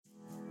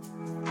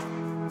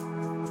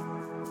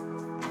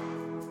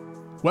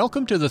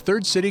Welcome to the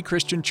Third City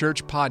Christian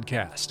Church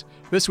podcast.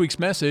 This week's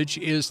message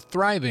is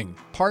Thriving,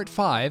 Part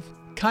 5,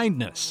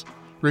 Kindness,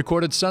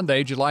 recorded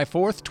Sunday, July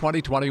 4th,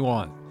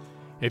 2021.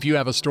 If you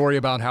have a story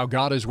about how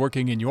God is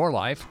working in your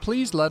life,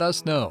 please let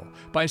us know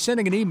by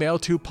sending an email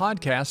to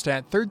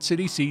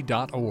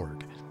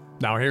podcast@thirdcityc.org.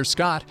 Now here's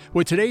Scott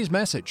with today's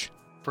message.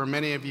 For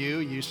many of you,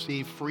 you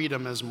see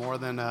freedom as more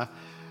than a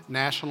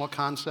national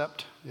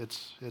concept.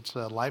 It's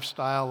a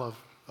lifestyle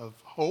of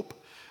hope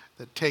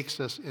that takes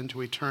us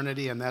into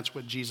eternity, and that's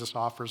what Jesus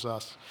offers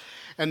us.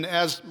 And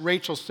as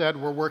Rachel said,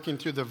 we're working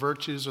through the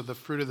virtues of the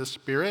fruit of the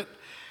Spirit,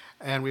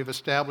 and we've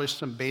established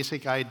some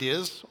basic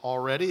ideas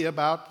already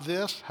about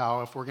this,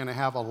 how if we're going to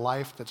have a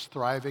life that's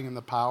thriving in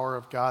the power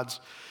of God's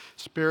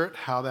Spirit,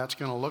 how that's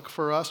going to look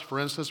for us. For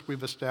instance,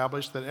 we've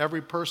established that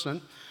every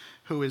person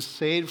who is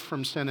saved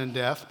from sin and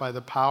death by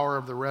the power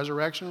of the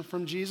resurrection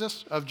of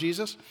Jesus,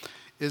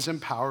 is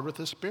empowered with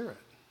the Spirit.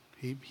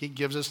 He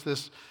gives us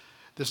this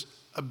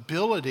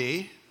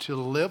ability to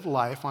live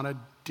life on a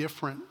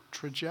different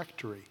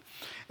trajectory.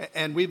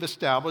 And we've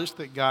established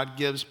that God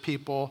gives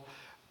people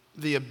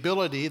the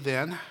ability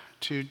then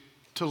to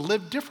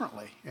live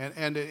differently.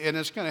 And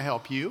it's going to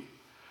help you,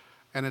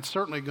 and it's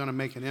certainly going to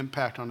make an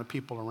impact on the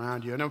people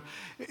around you. Now,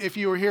 if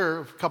you were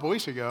here a couple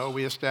weeks ago,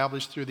 we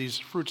established through these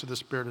fruits of the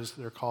Spirit, as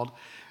they're called,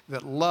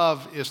 that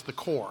love is the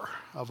core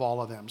of all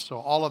of them. So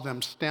all of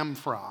them stem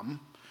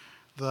from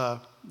the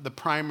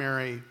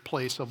primary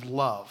place of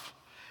love.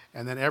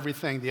 And then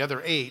everything, the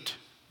other 8,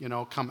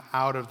 come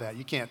out of that.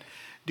 You can't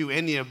do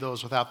any of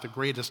those without the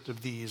greatest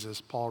of these, as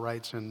Paul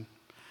writes in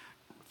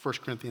 1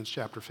 Corinthians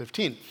chapter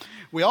 15.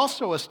 We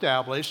also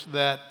established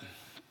that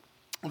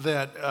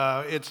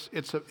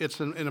it's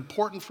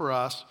important for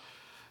us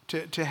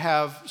to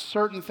have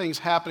certain things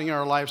happening in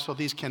our lives so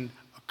these can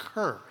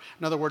occur.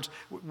 In other words,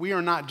 we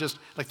are not just,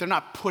 they're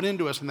not put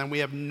into us and then we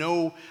have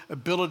no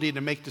ability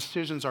to make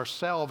decisions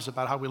ourselves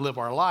about how we live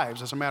our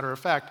lives. As a matter of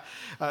fact,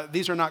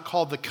 these are not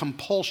called the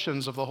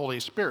compulsions of the Holy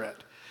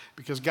Spirit,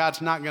 because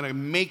God's not going to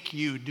make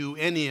you do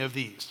any of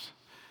these.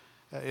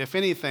 If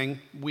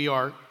anything,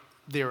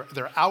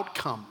 they're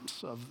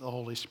outcomes of the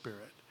Holy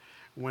Spirit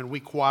when we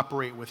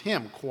cooperate with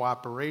Him,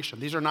 cooperation.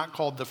 These are not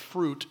called the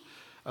fruit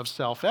of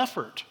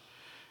self-effort.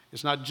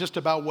 It's not just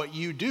about what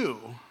you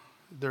do.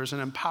 There's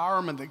an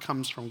empowerment that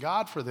comes from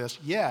God for this,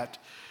 yet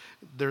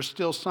there's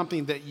still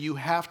something that you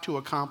have to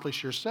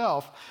accomplish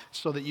yourself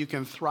so that you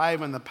can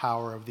thrive in the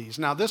power of these.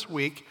 Now, this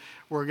week,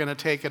 we're going to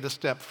take it a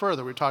step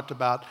further. We talked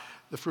about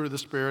the fruit of the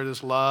Spirit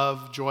is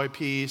love, joy,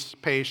 peace,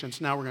 patience.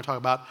 Now we're going to talk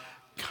about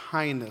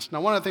kindness.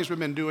 Now, one of the things we've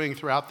been doing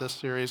throughout this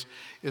series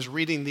is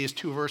reading these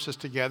two verses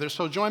together.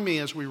 So join me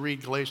as we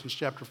read Galatians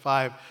chapter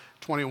 5,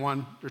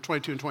 21 or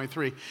 22 and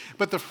 23.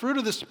 But the fruit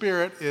of the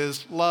Spirit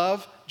is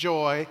love,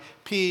 joy,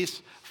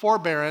 peace,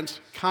 forbearance,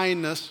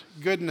 kindness,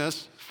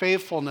 goodness,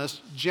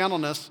 faithfulness,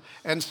 gentleness,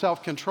 and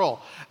self-control.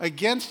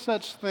 Against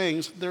such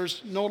things,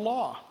 there's no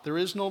law. There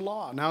is no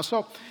law. Now,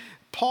 so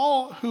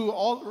Paul,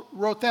 who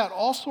wrote that,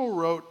 also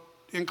wrote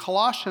in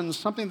Colossians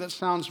something that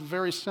sounds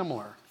very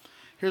similar.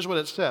 Here's what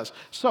it says.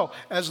 So,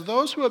 as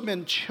those who have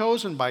been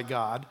chosen by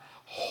God,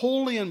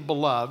 holy and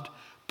beloved,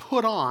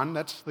 put on,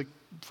 that's the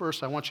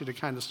verse I want you to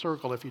kind of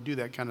circle if you do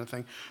that kind of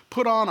thing,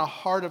 put on a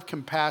heart of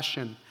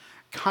compassion,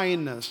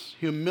 kindness,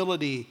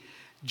 humility,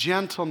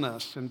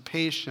 gentleness, and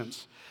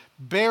patience,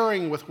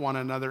 bearing with one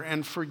another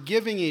and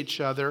forgiving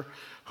each other,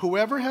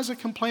 whoever has a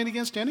complaint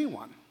against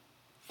anyone.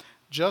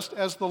 Just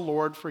as the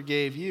Lord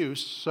forgave you,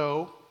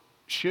 so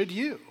should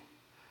you.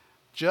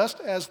 Just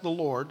as the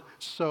Lord,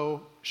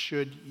 so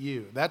should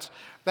you. That's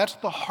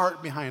the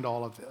heart behind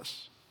all of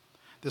this.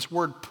 This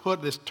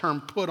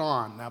term put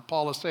on. Now,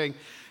 Paul is saying,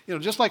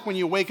 just like when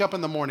you wake up in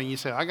the morning, you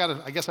say, I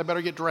guess I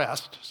better get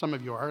dressed. Some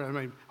of you are. I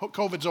mean,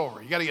 COVID's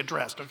over. You got to get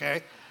dressed,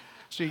 okay?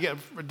 So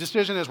a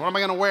decision is, what am I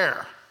going to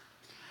wear?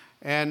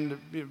 And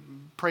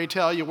pray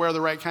tell, you wear the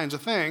right kinds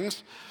of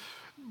things.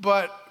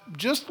 But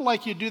just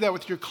like you do that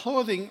with your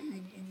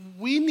clothing,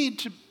 we need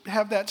to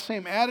have that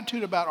same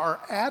attitude about our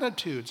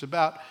attitudes,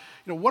 about,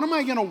 what am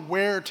I going to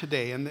wear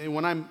today? And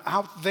when I'm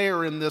out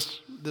there in this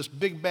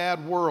big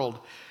bad world,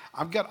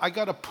 I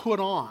got to put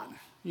on,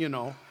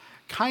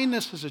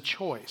 Kindness is a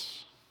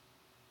choice.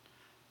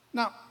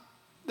 Now,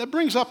 that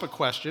brings up a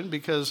question,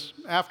 because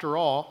after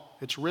all,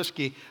 it's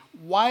risky.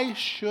 Why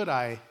should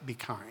I be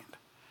kind?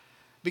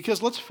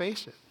 Because let's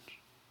face it,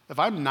 if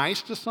I'm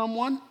nice to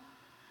someone,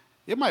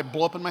 it might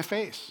blow up in my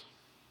face.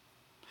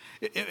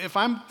 If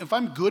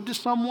I'm good to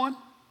someone,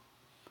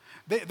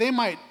 they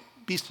might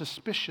be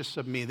suspicious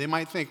of me. They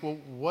might think, well,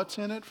 what's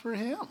in it for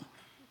him?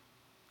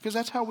 Because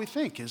that's how we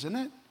think, isn't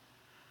it?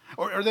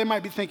 Or they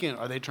might be thinking,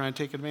 are they trying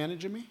to take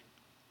advantage of me?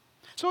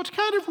 So it's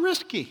kind of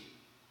risky.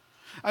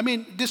 I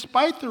mean,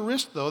 despite the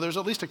risk, though, there's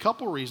at least a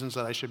couple reasons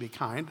that I should be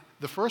kind.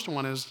 The first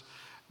one is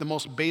the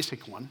most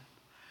basic one,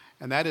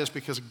 and that is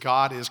because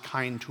God is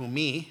kind to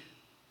me.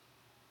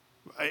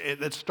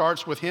 It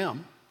starts with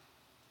Him.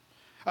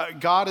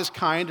 God is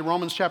kind.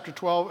 Romans chapter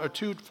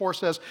 2:4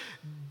 says,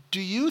 do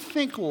you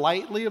think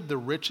lightly of the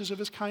riches of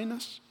His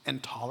kindness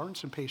and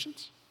tolerance and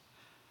patience?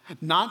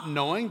 Not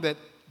knowing that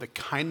the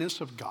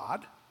kindness of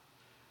God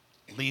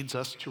leads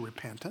us to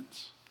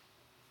repentance.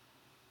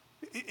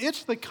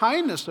 It's the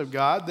kindness of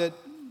God that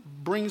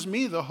brings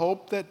me the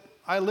hope that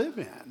I live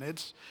in.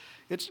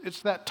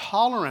 It's that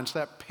tolerance,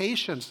 that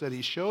patience that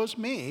he shows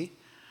me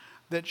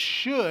that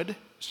should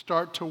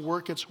start to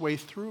work its way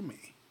through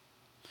me.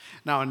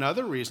 Now,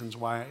 another reason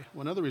why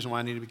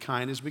I need to be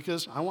kind is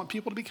because I want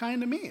people to be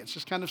kind to me. It's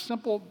just kind of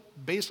simple,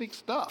 basic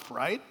stuff,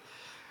 right?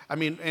 I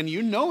mean, and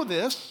you know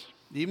this,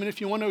 even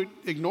if you want to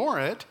ignore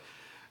it,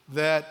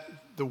 that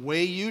the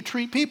way you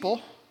treat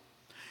people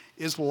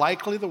is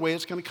likely the way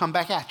it's going to come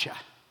back at you,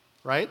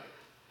 right?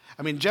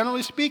 I mean,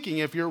 generally speaking,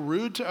 if you're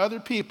rude to other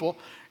people,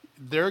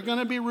 they're going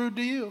to be rude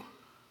to you.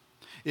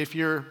 If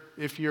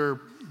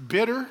you're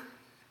bitter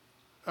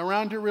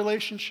around your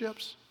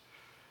relationships,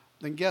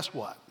 then guess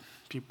what?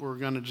 People are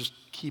going to just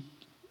keep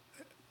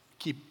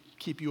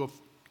you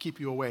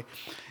away.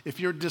 If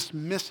you're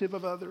dismissive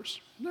of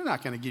others, they're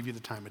not going to give you the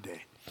time of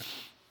day.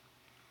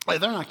 They're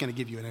not going to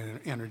give you an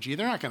energy.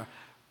 They're not going to.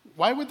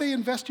 Why would they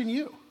invest in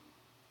you?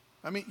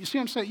 I mean, you see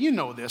what I'm saying? You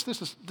know this.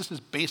 This is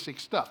basic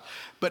stuff.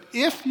 But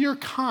if you're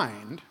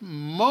kind,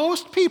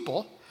 most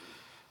people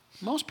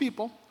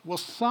will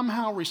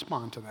somehow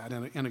respond to that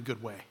in a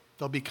good way.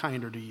 They'll be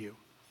kinder to you.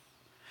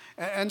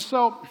 And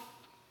so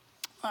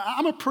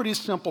I'm a pretty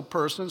simple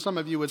person. Some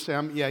of you would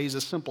say, he's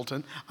a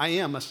simpleton. I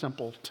am a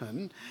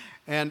simpleton.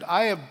 And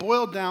I have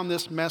boiled down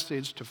this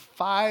message to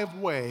 5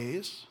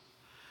 ways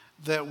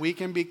that we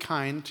can be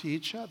kind to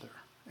each other.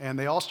 And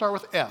they all start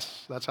with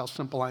S. That's how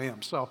simple I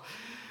am. So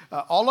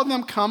all of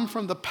them come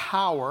from the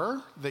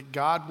power that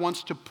God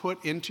wants to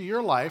put into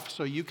your life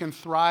so you can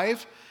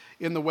thrive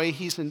in the way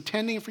he's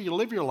intending for you to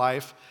live your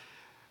life.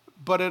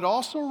 But it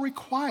also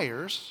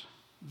requires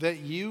that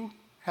you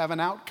have an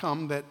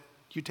outcome that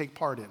you take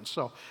part in.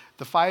 So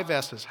the 5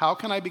 S's. How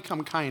can I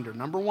become kinder?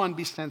 Number 1,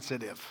 be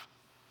sensitive.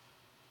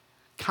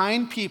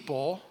 Kind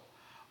people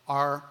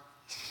are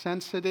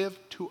sensitive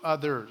to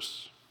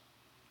others.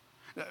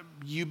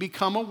 You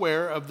become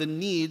aware of the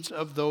needs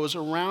of those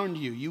around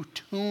you. You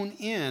tune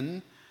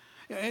in.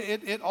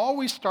 It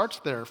always starts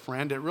there,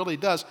 friend. It really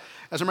does.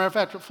 As a matter of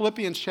fact,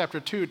 Philippians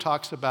chapter 2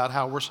 talks about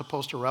how we're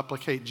supposed to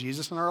replicate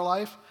Jesus in our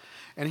life.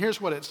 And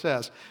here's what it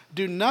says.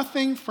 Do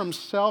nothing from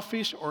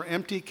selfish or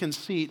empty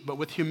conceit, but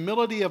with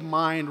humility of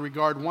mind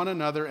regard one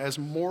another as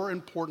more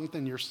important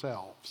than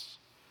yourselves.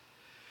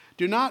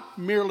 Do not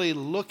merely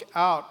look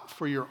out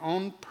for your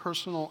own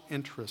personal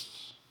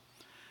interests,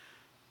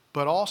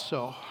 but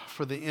also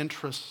for the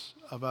interests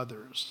of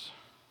others.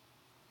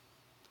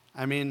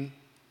 I mean,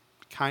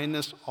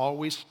 kindness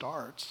always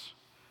starts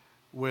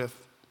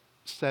with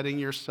setting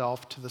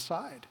yourself to the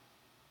side.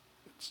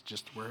 It's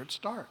just where it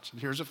starts.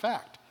 And here's a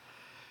fact.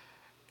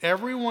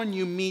 Everyone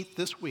you meet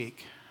this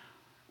week,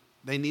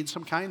 they need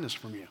some kindness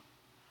from you.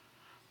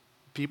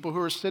 People who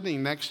are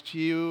sitting next to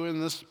you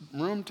in this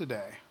room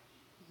today,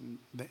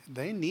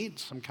 they need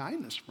some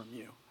kindness from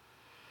you.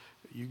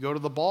 You go to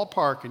the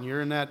ballpark and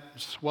you're in that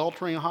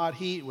sweltering hot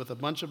heat with a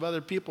bunch of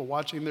other people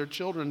watching their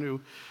children who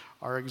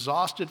are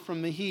exhausted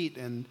from the heat,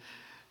 and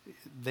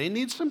they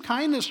need some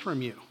kindness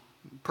from you.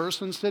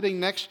 Person sitting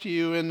next to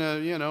you in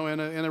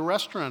a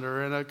restaurant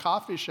or in a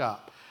coffee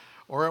shop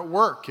or at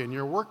work, in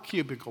your work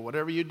cubicle,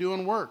 whatever you do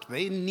in work,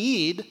 they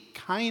need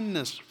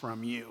kindness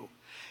from you.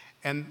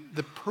 And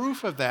the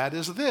proof of that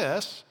is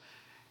this: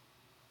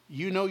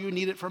 you know you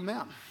need it from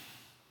them.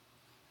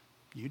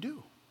 You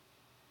do.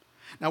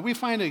 Now, we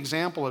find an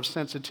example of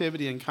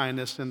sensitivity and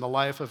kindness in the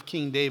life of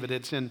King David.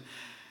 It's in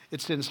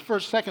 2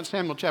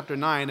 Samuel chapter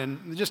 9,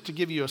 and just to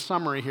give you a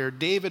summary here,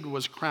 David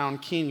was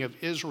crowned king of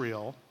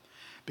Israel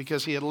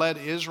because he had led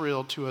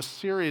Israel to a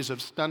series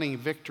of stunning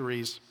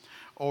victories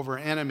over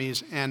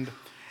enemies. And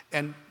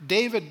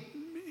David,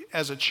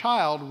 as a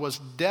child, was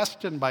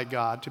destined by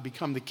God to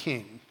become the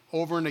king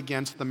over and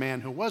against the man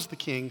who was the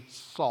king,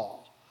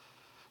 Saul.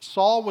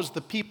 Saul was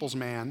the people's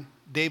man.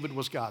 David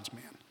was God's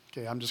man.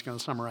 Okay, I'm just going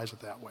to summarize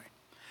it that way.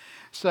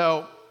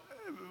 So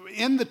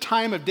in the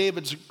time of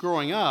David's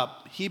growing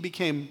up, he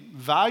became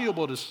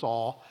valuable to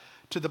Saul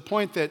to the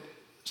point that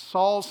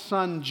Saul's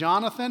son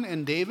Jonathan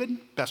and David,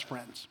 best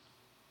friends.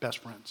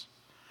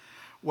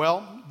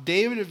 Well,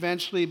 David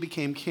eventually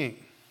became king.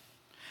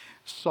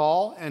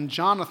 Saul and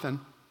Jonathan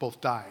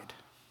both died.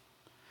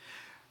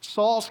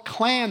 Saul's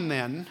clan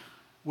then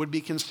would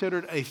be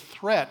considered a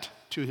threat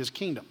to his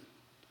kingdom.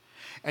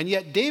 And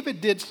yet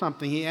David did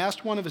something. He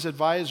asked one of his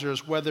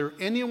advisors whether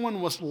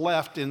anyone was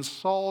left in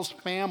Saul's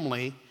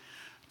family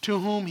to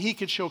whom he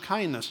could show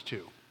kindness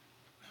to.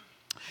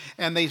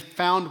 And they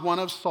found one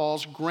of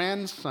Saul's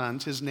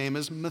grandsons. His name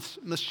is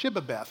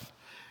Mephibosheth.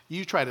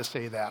 You try to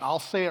say that. I'll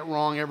say it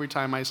wrong every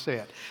time I say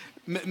it.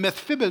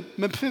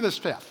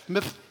 Mephibosheth.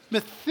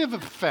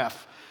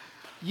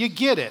 You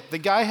get it. The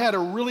guy had a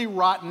really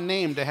rotten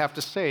name to have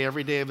to say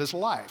every day of his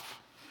life.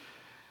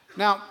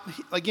 Now,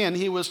 again,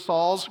 he was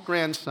Saul's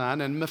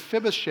grandson, and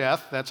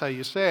Mephibosheth, that's how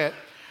you say it,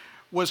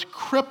 was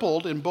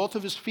crippled in both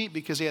of his feet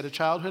because he had a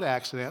childhood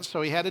accident,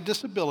 so he had a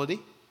disability.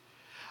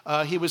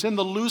 He was in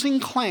the losing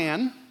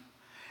clan,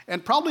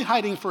 and probably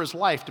hiding for his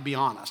life, to be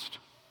honest.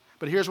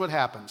 But here's what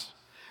happens.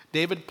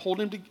 David pulled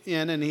him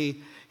in, and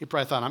he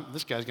probably thought,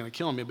 this guy's going to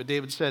kill me. But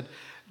David said,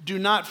 "Do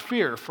not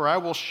fear, for I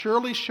will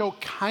surely show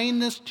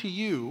kindness to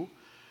you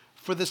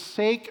for the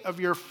sake of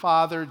your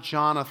father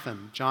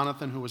Jonathan,"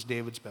 who was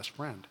David's best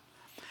friend,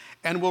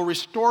 "and will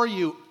restore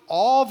you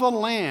all the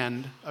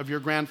land of your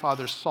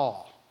grandfather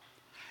Saul.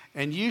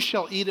 And you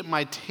shall eat at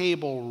my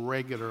table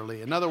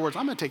regularly." In other words,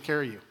 I'm going to take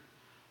care of you.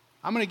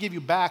 I'm going to give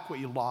you back what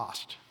you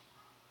lost.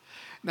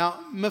 Now,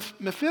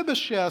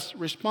 Mephibosheth's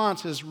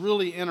response is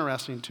really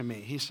interesting to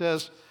me. He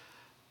says,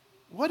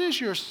 "What is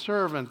your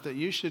servant that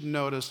you should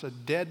notice a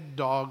dead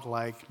dog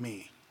like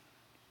me?"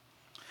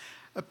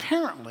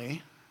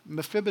 Apparently,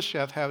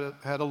 Mephibosheth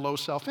had a low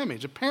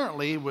self-image.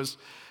 Apparently, he was,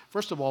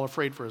 first of all,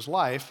 afraid for his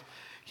life.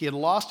 He had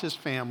lost his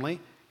family,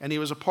 and he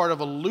was a part of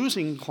a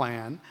losing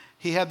clan.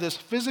 He had this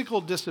physical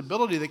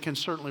disability that can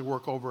certainly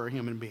work over a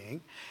human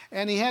being.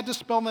 And he had to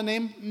spell the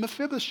name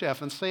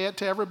Mephibosheth and say it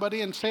to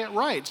everybody and say it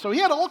right. So he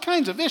had all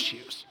kinds of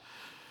issues.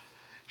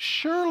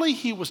 Surely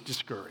he was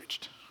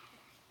discouraged.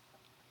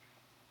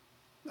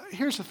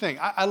 Here's the thing.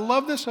 I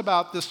love this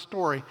about this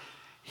story.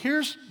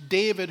 Here's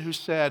David who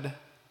said,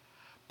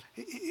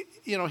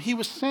 he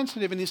was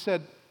sensitive and he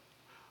said,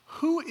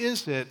 "Who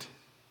is it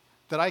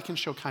that I can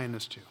show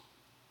kindness to?"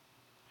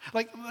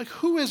 Like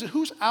who is it?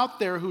 Who's out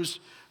there who's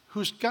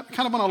got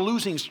kind of on a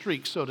losing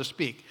streak, so to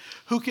speak,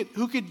 who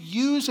could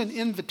use an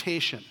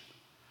invitation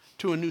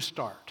to a new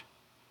start,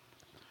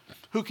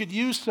 who could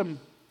use some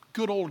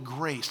good old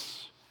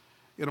grace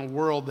in a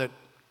world that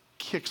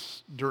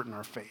kicks dirt in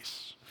our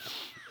face?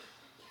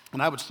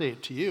 And I would say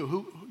it to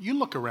you. You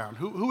look around.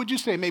 Who would you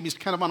say maybe is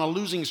kind of on a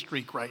losing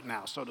streak right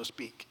now, so to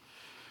speak?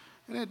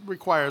 And it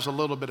requires a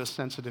little bit of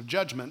sensitive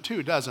judgment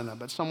too, doesn't it?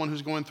 But someone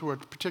who's going through a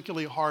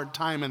particularly hard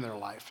time in their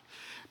life.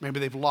 Maybe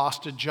they've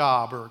lost a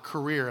job or a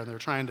career and they're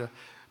trying to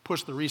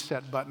push the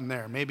reset button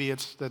there. Maybe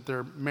it's that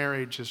their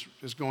marriage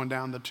is going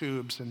down the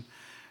tubes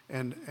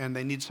and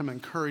they need some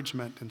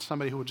encouragement and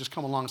somebody who would just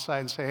come alongside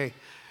and say, "Hey,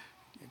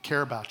 I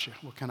care about you.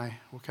 What can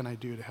I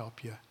do to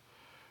help you?"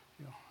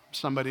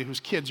 Somebody whose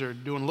kids are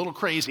doing a little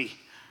crazy.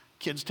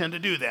 Kids tend to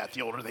do that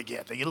the older they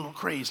get. They get a little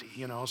crazy,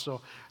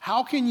 So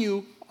how can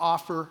you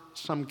offer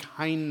some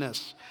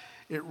kindness?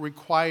 It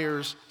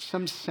requires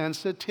some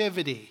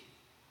sensitivity.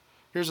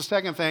 Here's the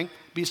second thing.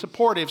 Be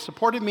supportive.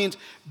 Supportive means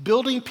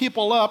building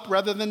people up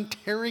rather than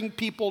tearing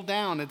people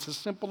down. It's as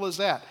simple as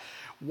that.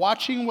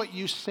 Watching what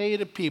you say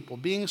to people,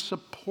 being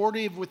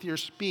supportive with your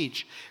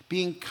speech,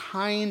 being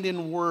kind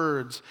in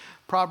words.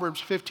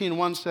 Proverbs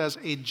 15:1 says,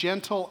 "A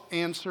gentle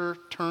answer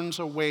turns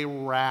away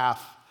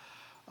wrath.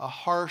 A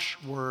harsh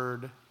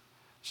word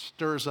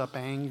stirs up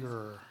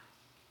anger."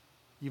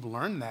 You've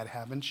learned that,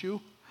 haven't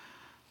you?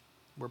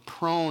 We're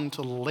prone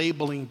to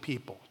labeling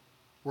people.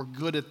 We're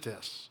good at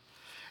this.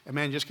 And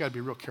man, you just got to be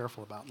real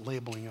careful about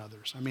labeling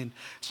others.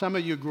 Some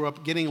of you grew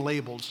up getting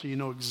labeled, so you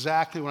know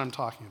exactly what I'm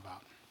talking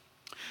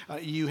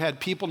about. You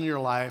had people in your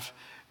life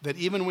that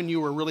even when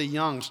you were really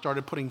young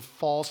started putting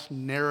false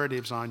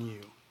narratives on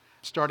you,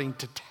 starting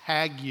to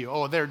tag you.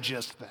 "Oh, they're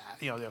just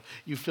that."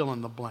 You fill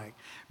in the blank.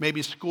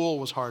 Maybe school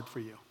was hard for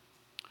you.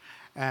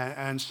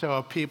 And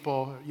so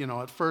people,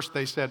 at first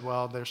they said,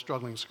 "Well, they're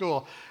struggling in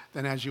school."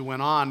 Then as you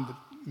went on, the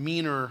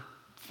meaner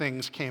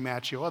things came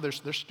at you. "Oh, they're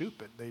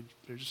stupid.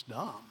 They're just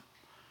dumb."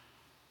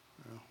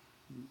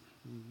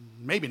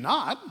 Maybe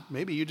not.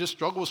 Maybe you just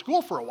struggled with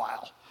school for a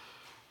while,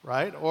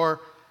 right?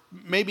 Or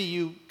maybe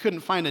you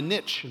couldn't find a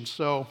niche, and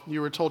so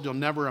you were told you'll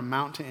never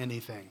amount to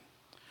anything.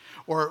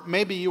 Or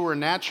maybe you were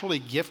naturally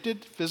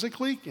gifted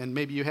physically, and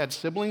maybe you had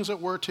siblings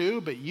that were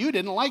too, but you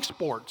didn't like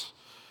sports.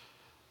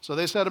 So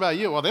they said about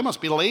you, "Well, they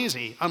must be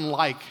lazy,"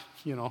 unlike,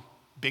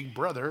 big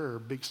brother or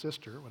big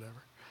sister or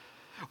whatever.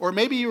 Or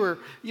maybe you were,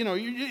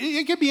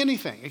 it could be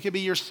anything. It could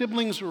be your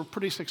siblings were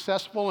pretty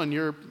successful and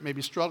you're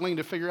maybe struggling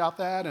to figure out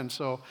that, and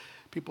so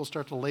people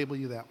start to label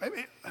you that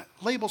way.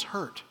 Labels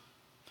hurt.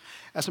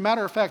 As a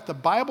matter of fact, the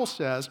Bible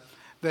says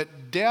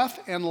that death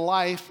and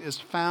life is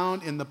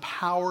found in the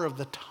power of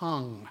the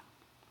tongue.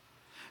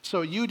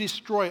 So you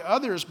destroy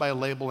others by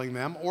labeling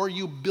them, or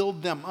you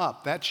build them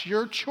up. That's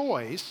your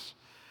choice.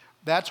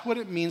 That's what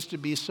it means to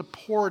be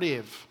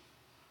supportive.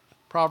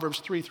 Proverbs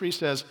 3:3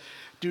 says,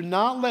 "Do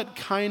not let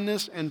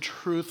kindness and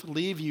truth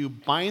leave you.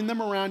 Bind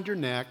them around your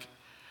neck.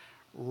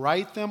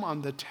 Write them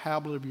on the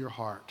tablet of your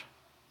heart."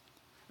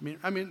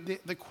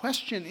 The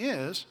question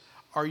is,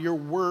 are your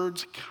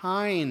words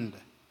kind?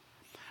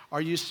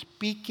 Are you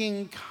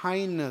speaking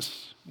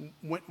kindness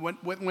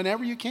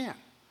whenever you can?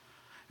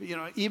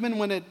 Even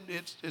when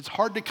it's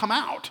hard to come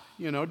out,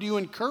 do you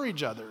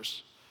encourage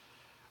others?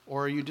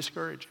 Or are you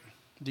discouraging?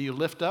 Do you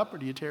lift up or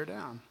do you tear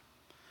down?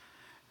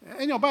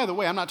 And by the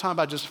way, I'm not talking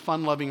about just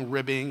fun-loving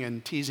ribbing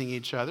and teasing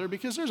each other,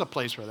 because there's a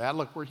place for that.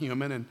 Look, we're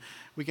human and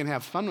we can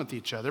have fun with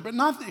each other, but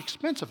not at the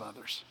expense of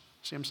others.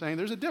 See what I'm saying?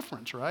 There's a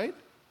difference, right?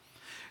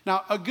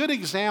 Now, a good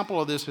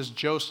example of this is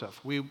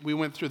Joseph. We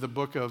went through the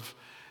book of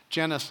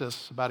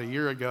Genesis about a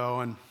year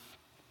ago,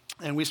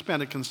 and we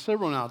spent a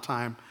considerable amount of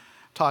time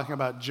talking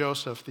about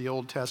Joseph, the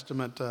Old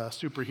Testament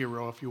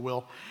superhero, if you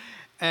will.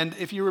 And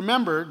if you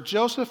remember,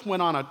 Joseph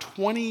went on a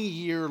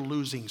 20-year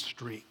losing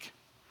streak.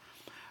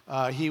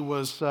 He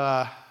was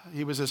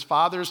his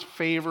father's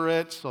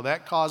favorite, so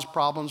that caused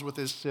problems with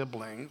his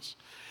siblings.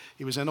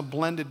 He was in a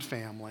blended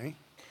family,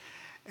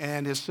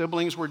 and his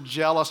siblings were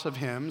jealous of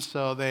him,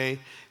 so they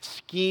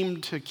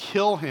schemed to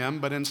kill him,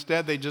 but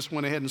instead they just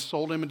went ahead and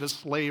sold him into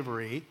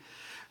slavery.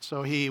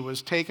 So he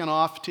was taken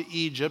off to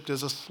Egypt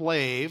as a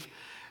slave.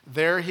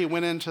 There he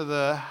went into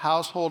the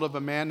household of a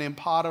man named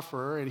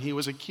Potiphar, and he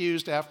was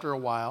accused after a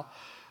while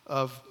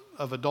of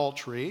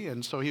adultery,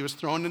 and so he was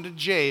thrown into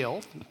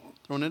jail,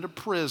 thrown into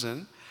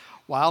prison.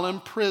 While in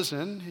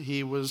prison,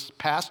 he was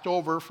passed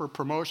over for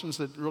promotions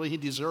that really he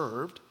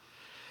deserved.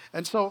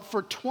 And so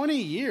for 20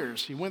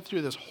 years, he went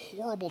through this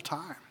horrible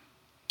time.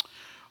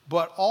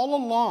 But all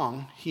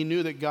along, he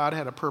knew that God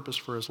had a purpose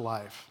for his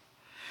life.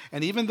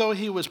 And even though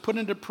he was put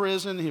into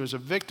prison, he was a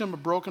victim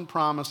of broken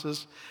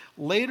promises,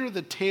 later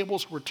the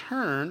tables were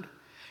turned,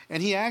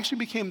 and he actually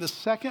became the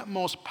second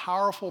most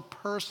powerful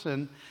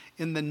person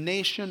in the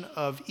nation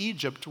of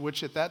Egypt,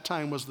 which at that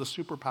time was the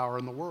superpower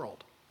in the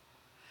world.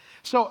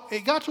 So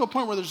it got to a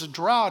point where there's a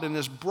drought, and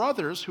his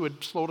brothers, who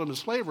had sold him to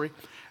slavery,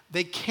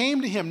 they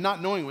came to him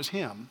not knowing it was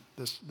him,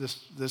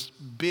 this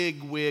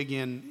big wig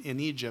in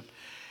Egypt,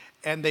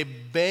 and they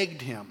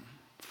begged him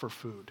for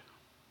food.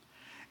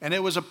 And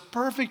it was a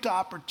perfect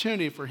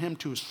opportunity for him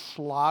to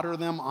slaughter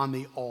them on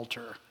the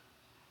altar.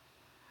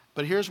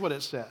 But here's what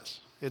it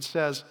says. It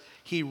says,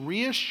 he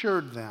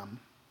reassured them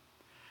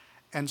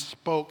and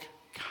spoke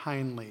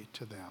kindly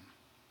to them.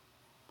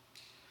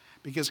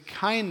 Because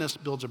kindness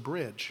builds a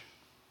bridge.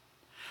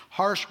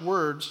 Harsh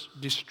words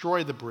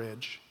destroy the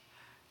bridge.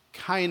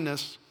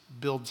 Kindness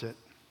builds it.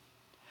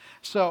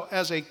 So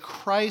as a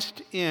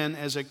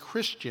as a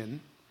Christian,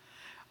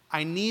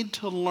 I need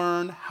to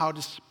learn how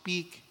to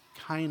speak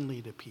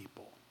kindly to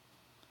people,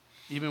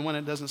 even when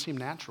it doesn't seem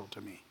natural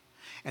to me,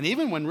 and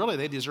even when really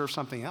they deserve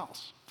something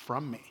else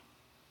from me.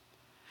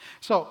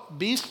 So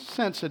be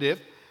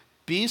sensitive,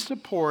 be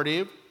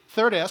supportive.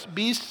 Third S,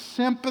 be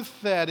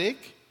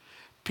sympathetic.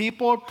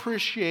 People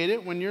appreciate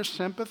it when you're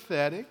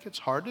sympathetic. It's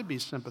hard to be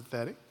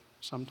sympathetic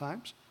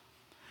sometimes,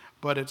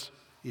 but it's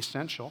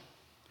essential.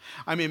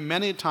 I mean,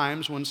 many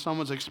times when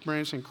someone's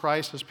experiencing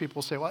crisis,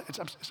 people say, well, I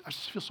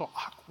just feel so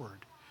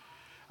awkward.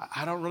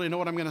 I don't really know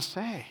what I'm going to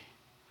say.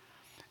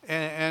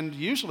 And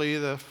usually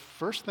the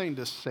first thing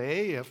to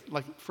say,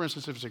 for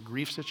instance, if it's a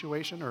grief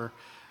situation or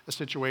a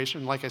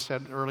situation, like I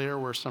said earlier,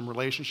 where some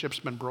relationship's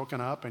been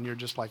broken up and you're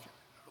just like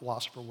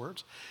lost for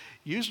words,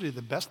 usually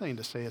the best thing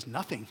to say is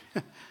nothing.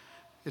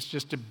 It's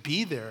just to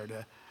be there,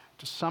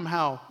 to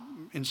somehow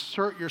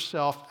insert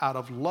yourself out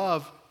of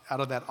love, out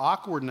of that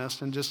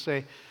awkwardness, and just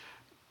say,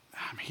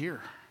 I'm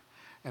here.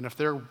 And if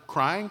they're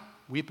crying,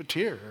 weep a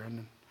tear.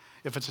 And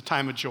if it's a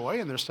time of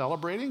joy and they're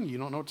celebrating, you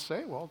don't know what to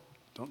say, well,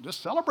 don't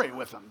just celebrate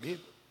with them.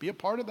 Be a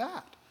part of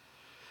that.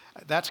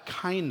 That's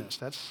kindness.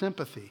 That's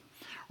sympathy.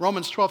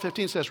 Romans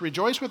 12:15 says,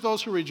 rejoice with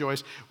those who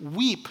rejoice,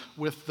 weep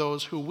with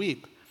those who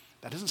weep.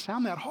 That doesn't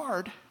sound that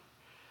hard.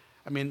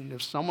 I mean,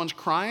 if someone's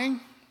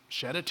crying,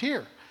 shed a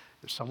tear.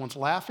 If someone's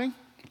laughing,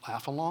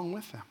 laugh along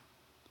with them.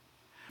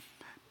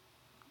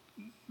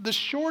 The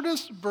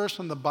shortest verse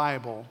in the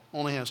Bible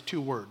only has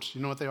 2 words.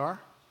 You know what they are?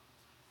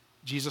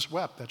 Jesus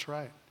wept. That's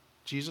right.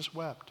 Jesus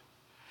wept.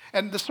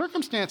 And the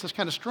circumstance is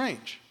kind of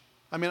strange.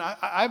 I mean,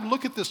 I've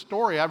looked at this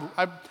story. I've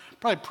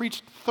probably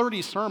preached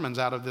 30 sermons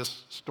out of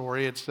this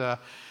story. It's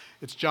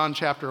John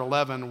chapter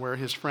 11, where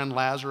his friend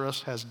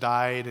Lazarus has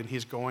died and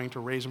he's going to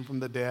raise him from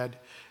the dead.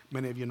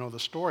 Many of you know the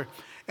story.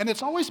 And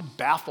it's always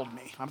baffled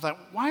me. I thought,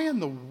 why in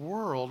the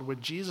world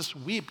would Jesus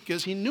weep?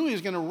 Because he knew he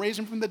was going to raise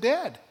him from the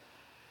dead.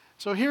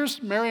 So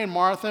here's Mary and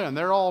Martha, and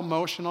they're all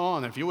emotional.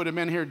 And if you would have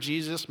been here,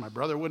 Jesus, my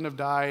brother wouldn't have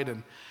died.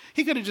 And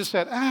he could have just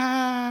said,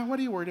 what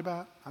are you worried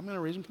about? I'm going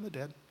to raise him from the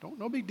dead.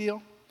 No big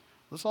deal.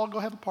 Let's all go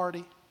have a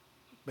party.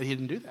 But he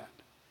didn't do that.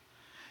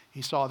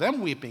 He saw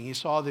them weeping. He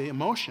saw the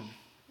emotion.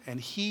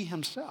 And he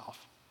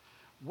himself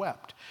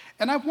wept.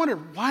 And I've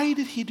wondered, why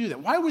did he do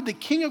that? Why would the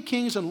King of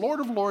Kings and Lord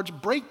of Lords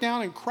break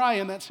down and cry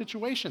in that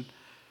situation?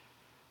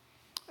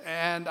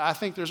 And I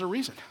think there's a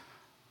reason.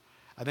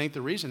 I think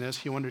the reason is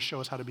he wanted to show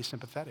us how to be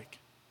sympathetic.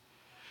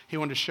 He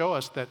wanted to show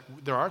us that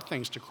there are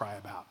things to cry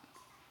about.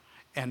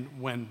 And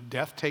when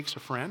death takes a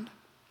friend,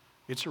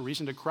 it's a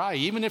reason to cry,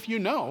 even if you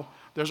know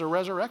there's a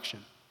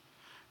resurrection.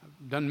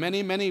 I've done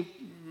many, many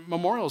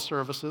memorial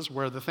services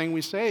where the thing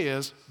we say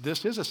is,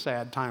 this is a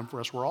sad time for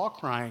us. We're all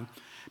crying,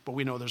 but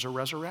we know there's a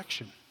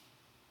resurrection.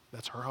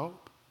 That's our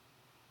hope.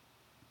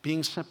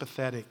 Being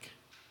sympathetic.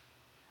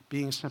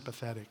 Being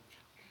sympathetic.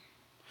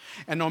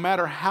 And no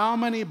matter how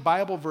many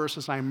Bible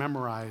verses I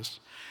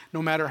memorize,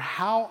 no matter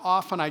how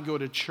often I go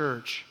to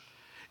church,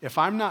 if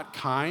I'm not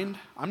kind,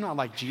 I'm not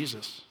like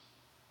Jesus.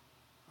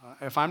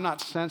 If I'm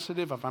not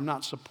sensitive, if I'm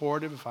not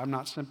supportive, if I'm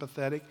not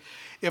sympathetic,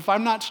 if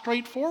I'm not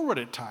straightforward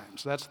at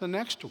times, that's the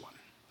next one.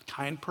 A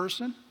kind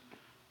person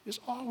is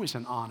always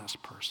an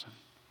honest person.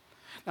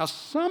 Now,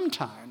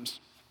 sometimes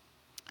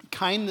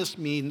kindness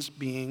means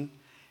being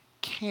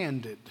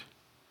candid.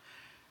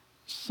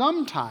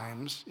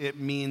 Sometimes it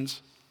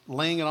means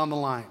laying it on the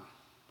line,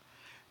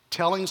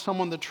 telling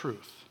someone the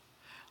truth,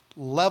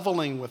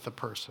 leveling with the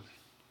person.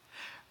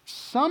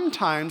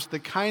 Sometimes the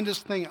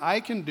kindest thing I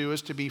can do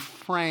is to be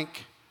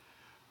frank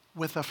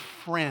with a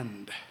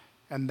friend,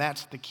 and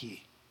that's the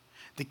key.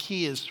 The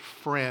key is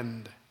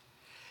friend.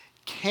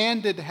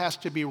 Candid has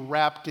to be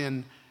wrapped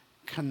in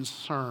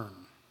concern.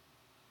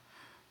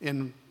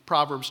 In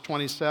Proverbs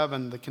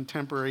 27, the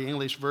contemporary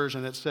English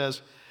version, it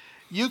says,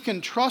 "You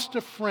can trust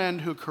a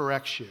friend who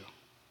corrects you."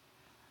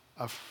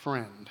 A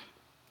friend.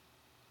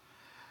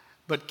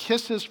 But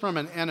kisses from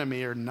an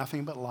enemy are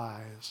nothing but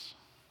lies.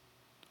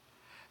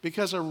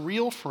 Because a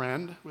real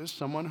friend is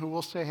someone who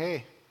will say,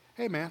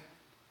 hey man,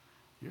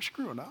 you're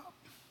screwing up.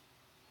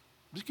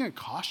 It's going to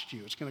cost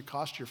you. It's going to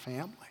cost your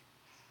family.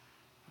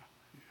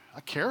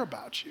 I care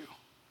about you. Do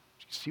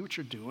you see what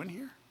you're doing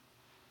here?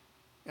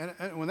 And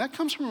when that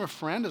comes from a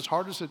friend, as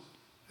hard as it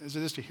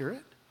is to hear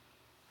it,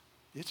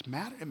 it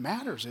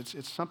matters.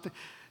 It's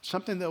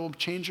something that will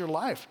change your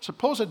life.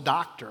 Suppose a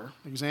doctor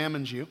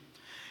examines you,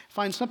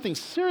 finds something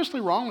seriously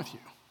wrong with you.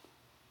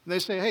 They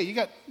say, hey, you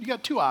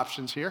got two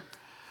options here.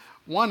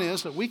 One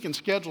is that we can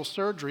schedule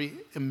surgery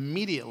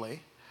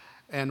immediately,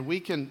 and we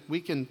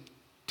can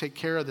take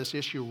care of this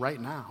issue right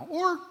now.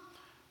 Or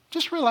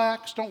just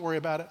relax, don't worry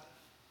about it.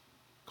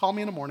 Call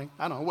me in the morning.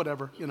 I don't know,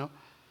 whatever,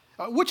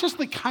 Which is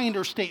the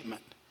kinder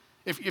statement?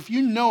 If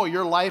you know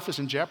your life is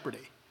in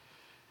jeopardy,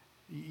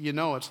 you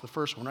know it's the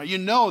first one, right? You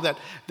know that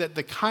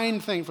the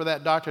kind thing for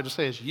that doctor to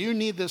say is, you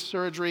need this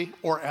surgery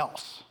or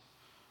else.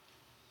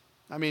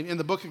 I mean, in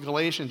the book of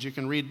Galatians, you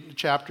can read a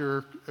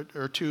chapter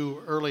or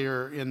two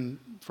earlier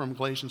from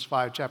Galatians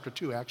 5, chapter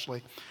 2,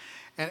 actually.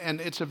 And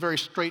it's a very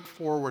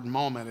straightforward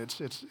moment.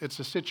 It's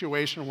a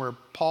situation where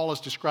Paul is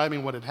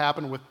describing what had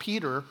happened with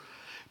Peter.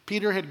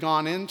 Peter had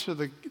gone into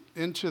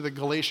the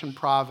Galatian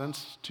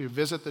province to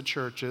visit the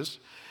churches,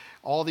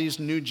 all these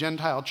new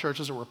Gentile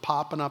churches that were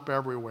popping up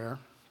everywhere.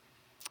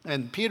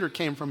 And Peter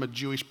came from a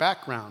Jewish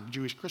background,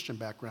 Jewish Christian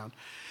background.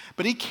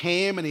 But he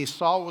came and he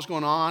saw what was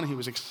going on. He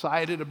was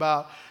excited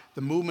about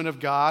the movement of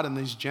God in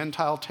these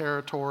Gentile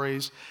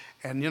territories.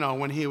 And,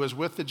 when he was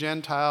with the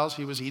Gentiles,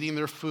 he was eating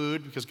their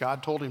food because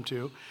God told him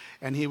to.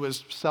 And he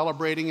was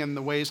celebrating in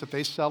the ways that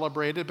they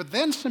celebrated. But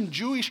then some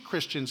Jewish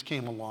Christians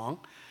came along.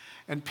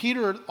 And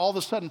Peter all of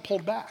a sudden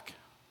pulled back.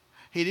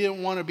 He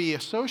didn't want to be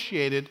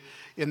associated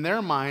in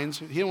their minds.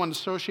 He didn't want to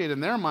associate in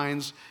their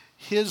minds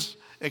his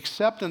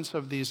acceptance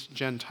of these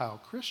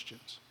Gentile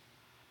Christians.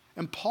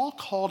 And Paul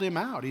called him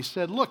out. He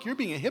said, look, you're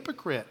being a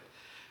hypocrite.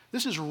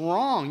 This is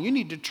wrong. You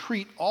need to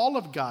treat all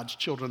of God's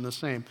children the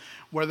same,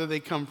 whether they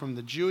come from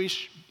the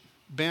Jewish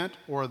bent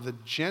or the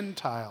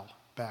Gentile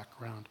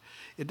background.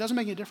 It doesn't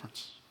make any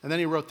difference. And then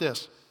he wrote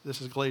this.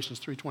 This is Galatians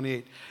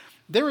 3:28.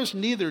 There is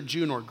neither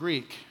Jew nor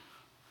Greek.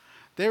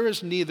 There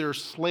is neither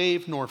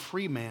slave nor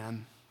free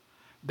man.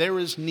 There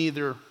is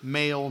neither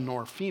male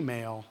nor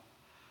female.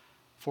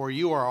 For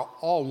you are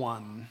all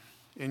one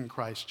in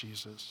Christ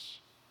Jesus.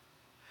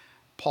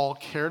 Paul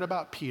cared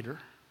about Peter,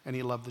 and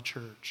he loved the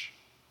church.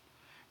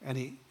 And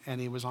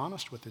he was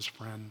honest with his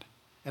friend.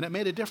 And it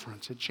made a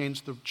difference. It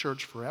changed the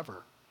church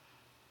forever.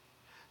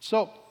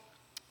 So,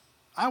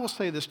 I will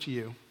say this to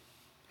you.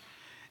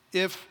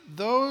 If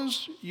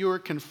those you are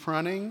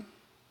confronting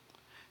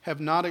have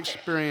not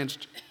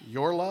experienced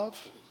your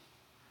love,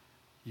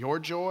 your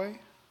joy,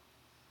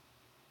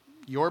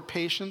 your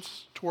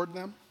patience toward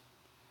them,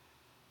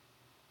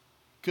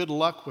 good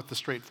luck with the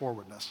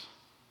straightforwardness.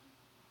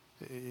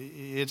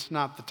 It's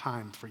not the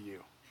time for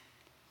you.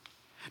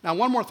 Now,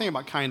 one more thing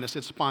about kindness,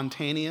 it's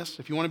spontaneous.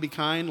 If you want to be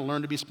kind,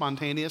 learn to be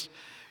spontaneous.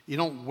 You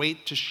don't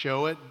wait to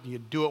show it. You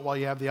do it while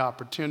you have the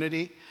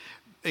opportunity.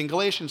 In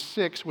Galatians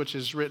 6, which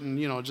is written,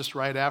 just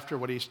right after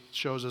what he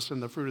shows us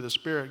in the fruit of the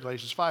Spirit,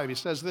 Galatians 5, he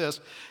says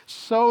this,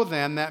 so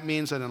then, that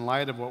means that in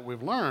light of what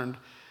we've learned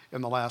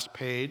in the last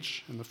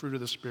page, in the fruit of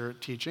the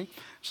Spirit teaching,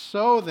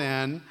 so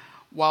then,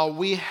 while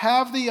we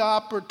have the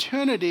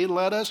opportunity,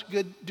 let us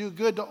do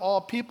good to all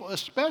people,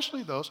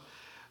 especially those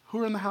who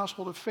are in the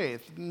household of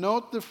faith.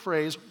 Note the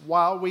phrase,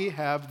 while we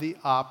have the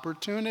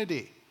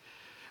opportunity.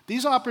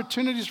 These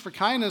opportunities for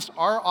kindness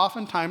are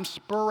oftentimes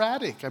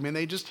sporadic. I mean,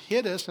 they just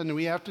hit us and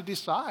we have to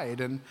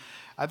decide. And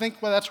I think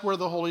that's where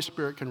the Holy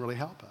Spirit can really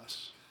help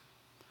us.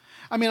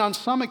 I mean, on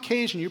some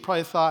occasion, you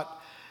probably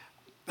thought,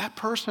 that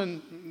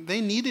person,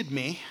 they needed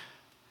me.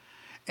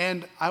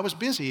 And I was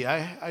busy.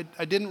 I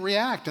didn't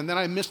react. And then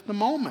I missed the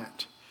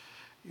moment.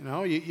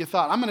 You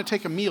thought, I'm going to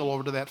take a meal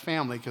over to that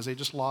family because they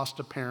just lost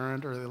a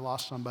parent or they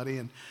lost somebody.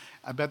 And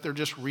I bet they're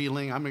just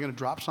reeling. I'm going to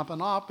drop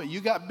something off. But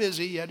you got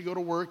busy. You had to go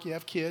to work. You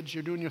have kids.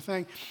 You're doing your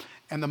thing.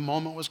 And the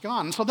moment was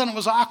gone. And so then it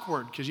was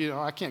awkward because,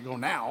 I can't go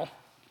now,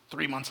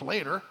 3 months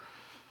later.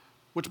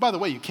 Which, by the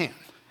way, you can.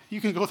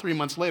 You can go 3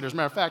 months later. As a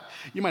matter of fact,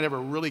 you might have a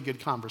really good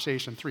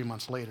conversation 3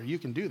 months later. You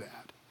can do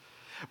that.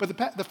 But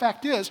the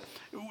fact is,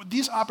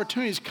 these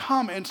opportunities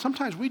come, and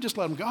sometimes we just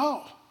let them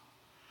go.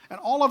 And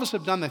all of us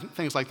have done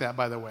things like that,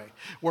 by the way,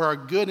 where our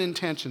good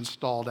intentions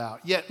stalled out.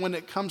 Yet when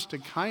it comes to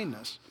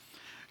kindness,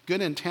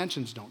 good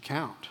intentions don't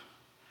count.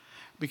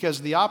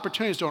 Because the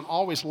opportunities don't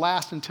always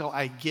last until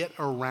I get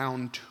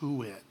around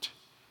to it.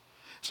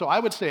 So I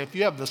would say if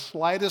you have the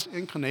slightest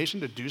inclination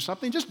to do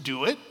something, just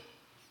do it.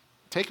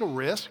 Take a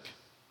risk.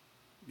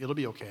 It'll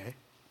be okay.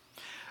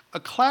 A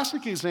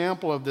classic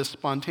example of this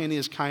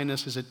spontaneous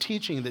kindness is a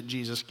teaching that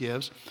Jesus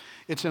gives.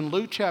 It's in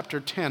Luke chapter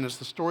 10. It's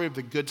the story of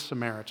the Good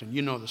Samaritan.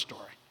 You know the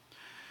story.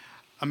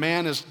 A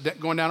man is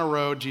going down a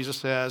road, Jesus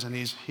says, and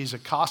he's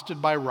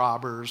accosted by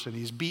robbers, and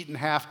he's beaten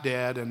half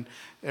dead, and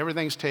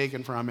everything's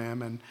taken from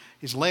him, and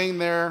he's laying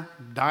there,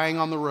 dying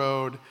on the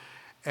road,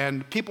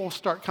 and people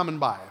start coming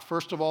by.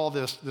 First of all,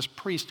 this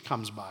priest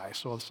comes by,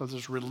 so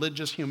this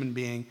religious human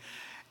being,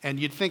 and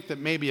you'd think that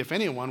maybe if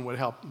anyone would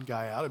help the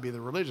guy out, it'd be the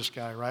religious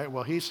guy, right?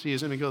 Well, he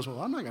sees him, and he goes, well,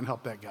 I'm not going to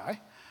help that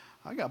guy.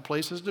 I got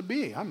places to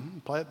be.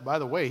 By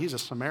the way, he's a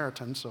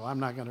Samaritan, so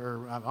I'm not going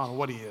to, I don't know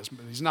what he is,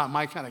 but he's not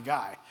my kind of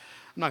guy.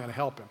 I'm not going to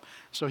help him.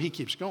 So he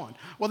keeps going.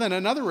 Well, then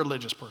another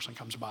religious person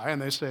comes by,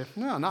 and they say,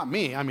 no, not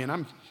me. I mean,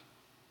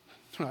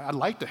 I'd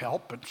like to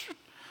help, but,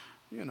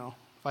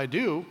 if I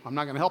do, I'm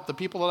not going to help the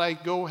people that I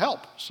go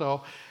help.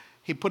 So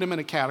he put him in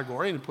a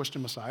category and pushed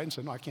him aside and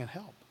said, no, I can't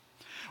help.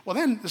 Well,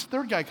 then this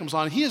third guy comes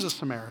on. He is a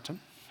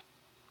Samaritan.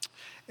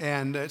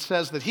 And it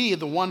says that he,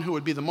 the one who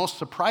would be the most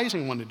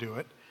surprising one to do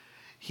it,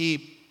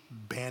 he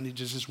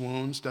bandages his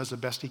wounds, does the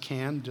best he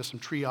can, does some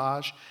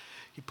triage.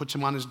 He puts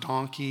him on his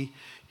donkey.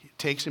 He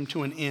takes him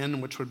to an inn,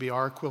 which would be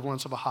our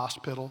equivalence of a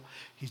hospital.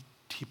 He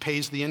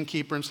pays the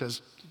innkeeper and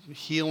says,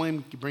 heal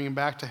him, bring him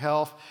back to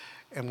health.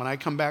 And when I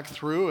come back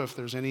through, if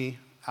there's any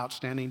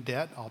outstanding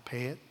debt, I'll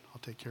pay it.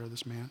 I'll take care of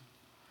this man.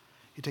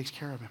 He takes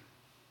care of him.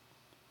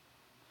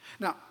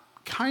 Now,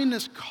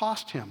 kindness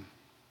cost him.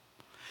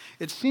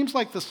 It seems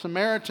like the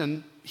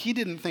Samaritan, he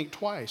didn't think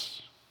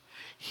twice.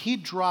 He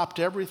dropped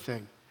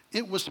everything.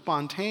 It was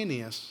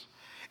spontaneous.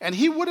 And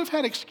he would have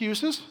had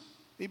excuses.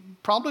 He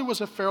probably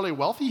was a fairly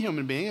wealthy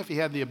human being if he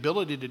had the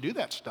ability to do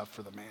that stuff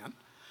for the man.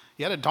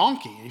 He had a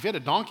donkey. If you had a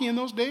donkey in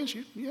those days,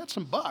 you had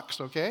some bucks,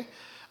 okay?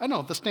 I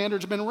know, the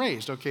standard's been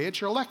raised, okay? It's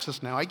your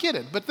Lexus now. I get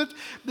it. But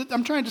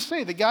I'm trying to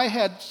say, the guy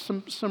had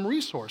some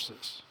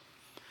resources.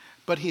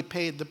 But he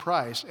paid the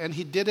price, and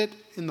he did it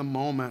in the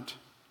moment.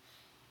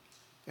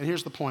 And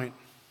here's the point.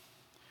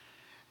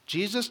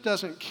 Jesus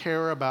doesn't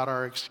care about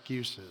our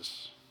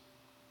excuses.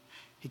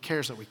 He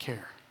cares that we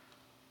care.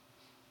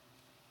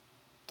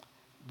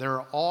 There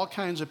are all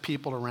kinds of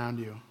people around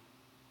you,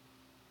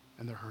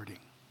 and they're hurting.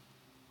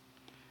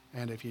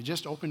 And if you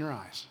just open your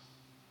eyes,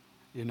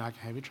 you're not going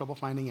to have any trouble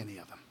finding any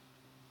of them.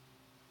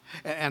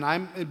 And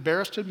I'm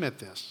embarrassed to admit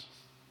this,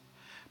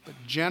 but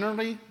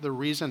generally the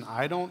reason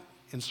I don't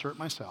insert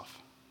myself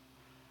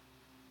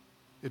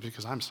is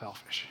because I'm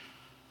selfish.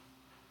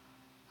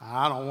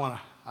 I don't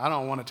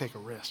want to take a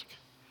risk.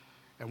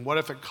 And what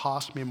if it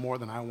costs me more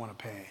than I want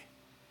to pay?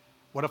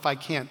 What if I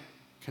can't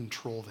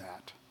control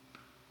that?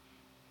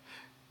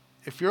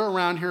 If you're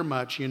around here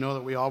much, you know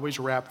that we always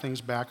wrap things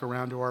back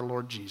around to our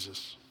Lord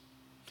Jesus.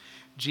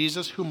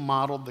 Jesus, who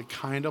modeled the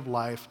kind of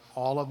life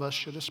all of us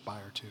should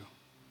aspire to.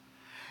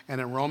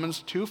 And in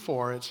Romans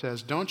 2:4, it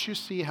says, don't you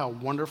see how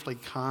wonderfully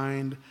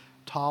kind,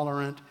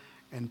 tolerant,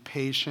 and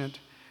patient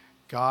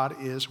God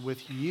is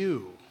with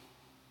you?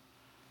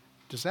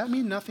 Does that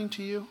mean nothing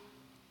to you?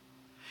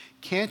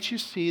 Can't you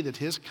see that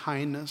his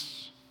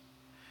kindness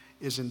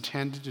is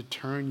intended to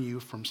turn you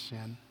from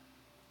sin?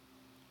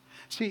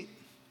 See,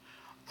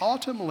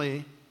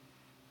 ultimately,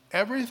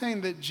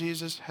 everything that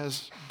Jesus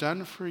has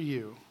done for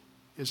you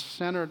is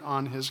centered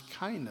on his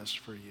kindness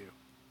for you.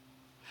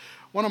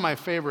 One of my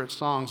favorite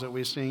songs that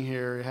we sing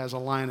here has a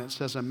line that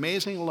says,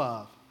 amazing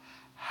love,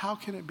 how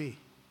can it be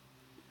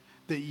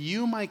that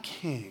you, my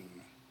King,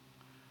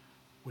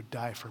 would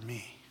die for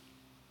me?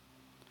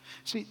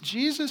 See,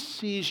 Jesus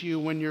sees you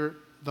when you're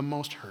the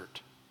most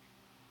hurt.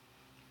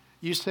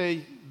 You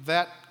say,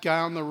 that guy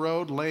on the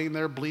road laying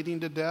there bleeding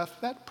to death,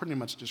 that pretty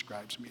much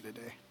describes me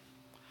today.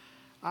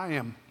 I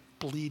am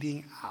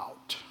bleeding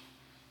out.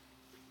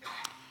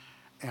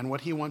 And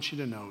what he wants you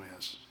to know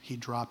is he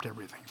dropped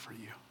everything for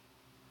you.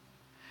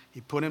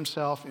 He put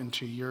himself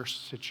into your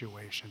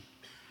situation.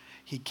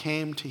 He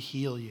came to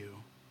heal you.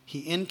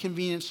 He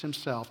inconvenienced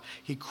himself.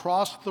 He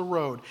crossed the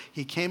road.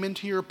 He came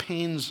into your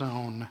pain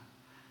zone.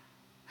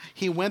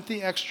 He went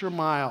the extra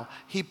mile.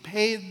 He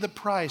paid the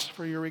price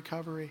for your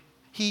recovery.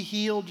 He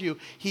healed you.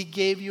 He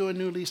gave you a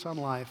new lease on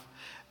life.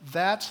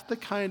 That's the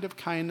kind of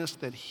kindness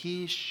that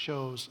he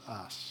shows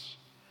us.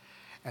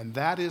 And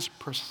that is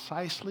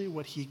precisely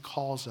what he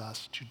calls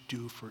us to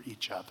do for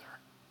each other.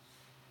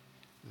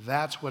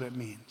 That's what it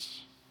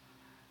means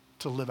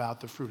to live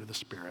out the fruit of the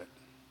Spirit.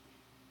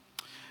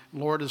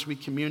 Lord, as we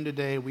commune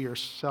today, we are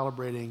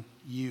celebrating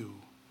you,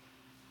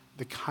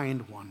 the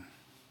kind one,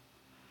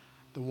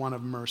 the one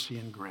of mercy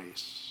and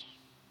grace.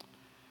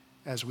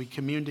 As we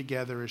commune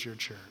together as your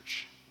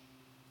church,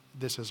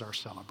 this is our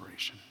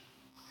celebration.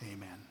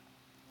 Amen.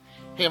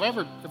 Hey, have I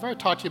ever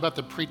talked to you about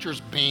the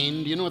preacher's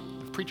bane? Do you know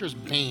what the preacher's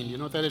bane? You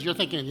know what that is? You're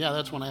thinking, yeah,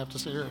 that's when I have to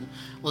sit here and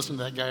listen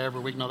to that guy every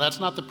week. No,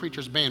 that's not the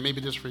preacher's bane. Maybe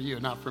it is for you,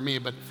 not for me.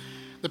 But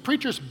the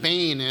preacher's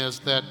bane is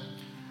that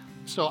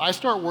So I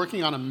start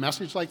working on a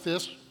message like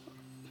this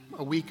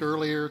a week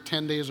earlier,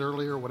 10 days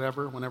earlier,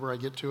 whatever, whenever I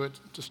get to it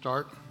to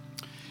start.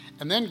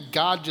 And then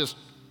God just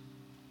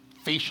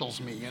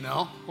facials me, you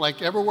know?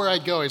 Like everywhere I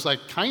go, he's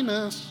like,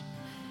 kindness,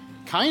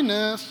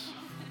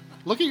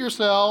 look at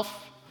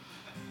yourself.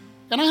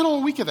 And I had a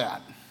whole week of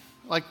that.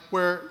 Like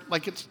where,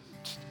 like it's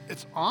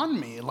on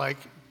me. Like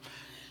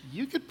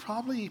you could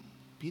probably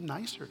be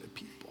nicer to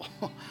people.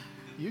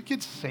 You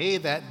could say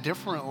that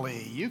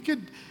differently. You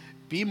could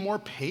be more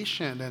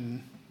patient,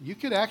 and you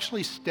could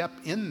actually step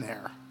in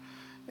there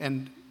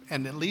and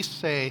at least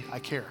say, I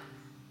care,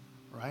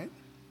 right?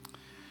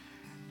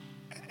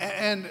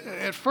 And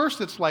at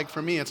first it's like,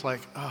 for me, it's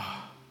like,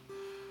 oh,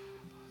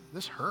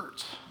 this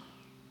hurts.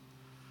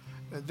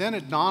 Then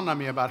it dawned on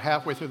me about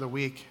halfway through the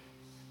week,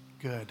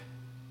 good,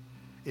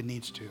 it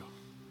needs to.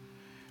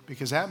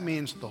 Because that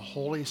means the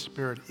Holy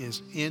Spirit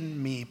is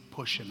in me,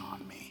 pushing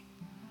on me.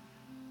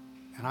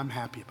 And I'm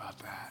happy about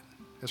that,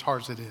 as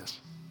hard as it is.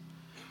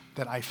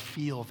 That I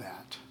feel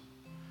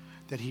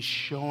that he's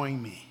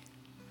showing me.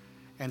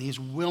 And he's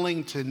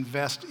willing to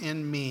invest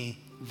in me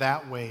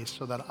that way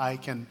so that I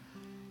can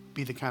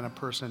be the kind of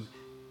person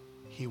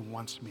he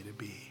wants me to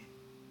be.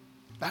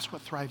 That's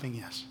what thriving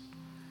is.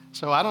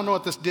 So I don't know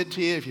what this did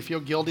to you. If you feel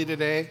guilty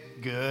today,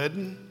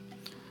 good.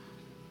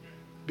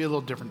 Be a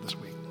little different this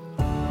week.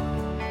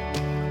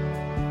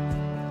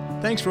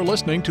 Thanks for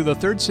listening to the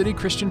Third City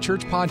Christian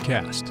Church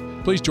podcast.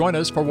 Please join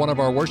us for one of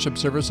our worship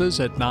services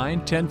at 9,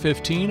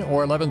 10:15,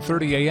 or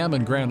 11:30 a.m.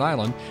 in Grand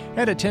Island,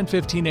 and at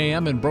 10:15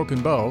 a.m. in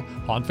Broken Bow,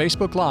 on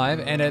Facebook Live,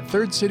 and at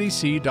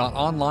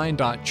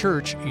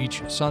thirdcityc.online.church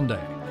each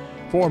Sunday.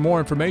 For more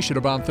information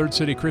about Third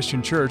City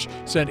Christian Church,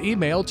 send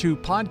email to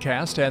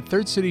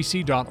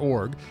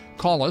podcast@thirdcityc.org,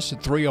 call us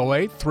at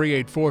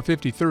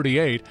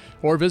 308-384-5038,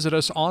 or visit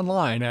us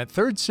online at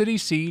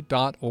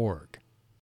thirdcityc.org.